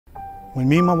When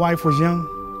me and my wife was young,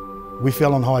 we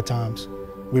fell on hard times.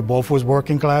 We both was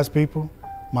working class people.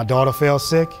 My daughter fell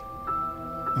sick,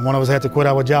 and one of us had to quit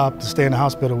our job to stay in the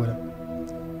hospital with her.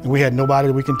 And we had nobody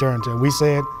that we can turn to. We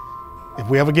said, if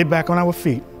we ever get back on our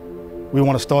feet, we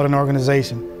want to start an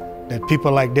organization that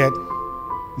people like that,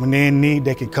 when they're in need,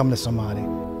 they can come to somebody.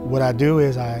 What I do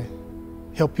is I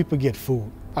help people get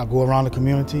food. I go around the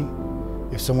community.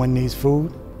 If someone needs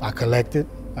food, I collect it,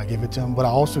 I give it to them, but I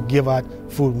also give out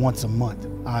food once a month.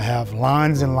 I have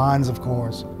lines and lines of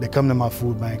cars that come to my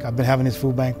food bank. I've been having this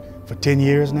food bank for 10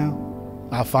 years now.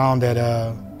 I found that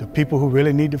the people who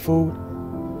really need the food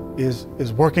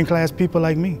is working class people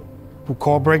like me, who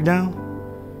car break down,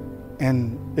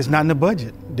 and it's not in the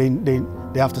budget.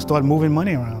 They have to start moving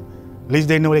money around. At least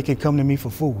they know they can come to me for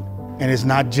food. And it's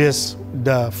not just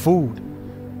the food.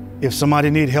 If somebody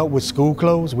needs help with school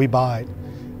clothes, we buy it.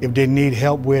 If they need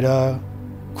help with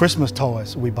Christmas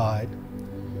toys, we buy it.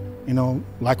 You know,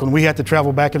 like when we had to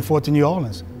travel back and forth to New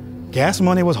Orleans, gas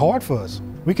money was hard for us.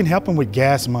 We can help them with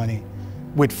gas money,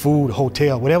 with food,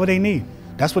 hotel, whatever they need.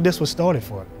 That's what this was started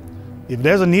for. If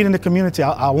there's a need in the community,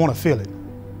 I want to fill it.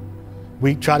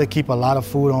 We try to keep a lot of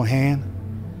food on hand,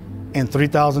 and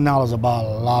 $3,000 is about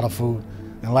a lot of food.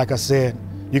 And like I said,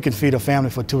 you can feed a family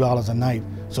for $2 a night.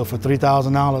 So for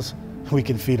 $3,000, we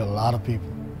can feed a lot of people.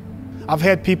 I've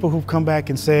had people who've come back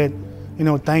and said, you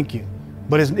know, thank you.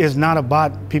 But it's not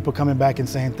about people coming back and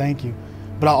saying thank you.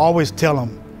 But I always tell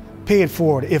them, pay it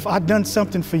forward. If I've done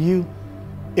something for you,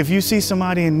 if you see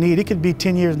somebody in need, it could be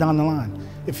 10 years down the line.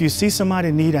 If you see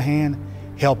somebody need a hand,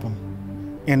 help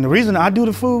them. And the reason I do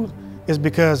the food is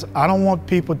because I don't want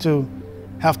people to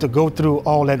have to go through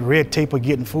all that red tape of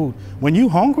getting food. When you're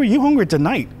hungry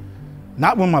tonight,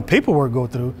 not when my paperwork go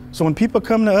through. So when people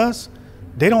come to us,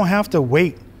 they don't have to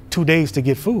wait 2 days to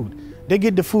get food. They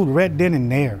get the food right then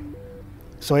and there.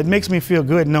 So it makes me feel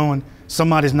good knowing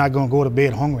somebody's not gonna go to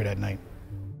bed hungry that night.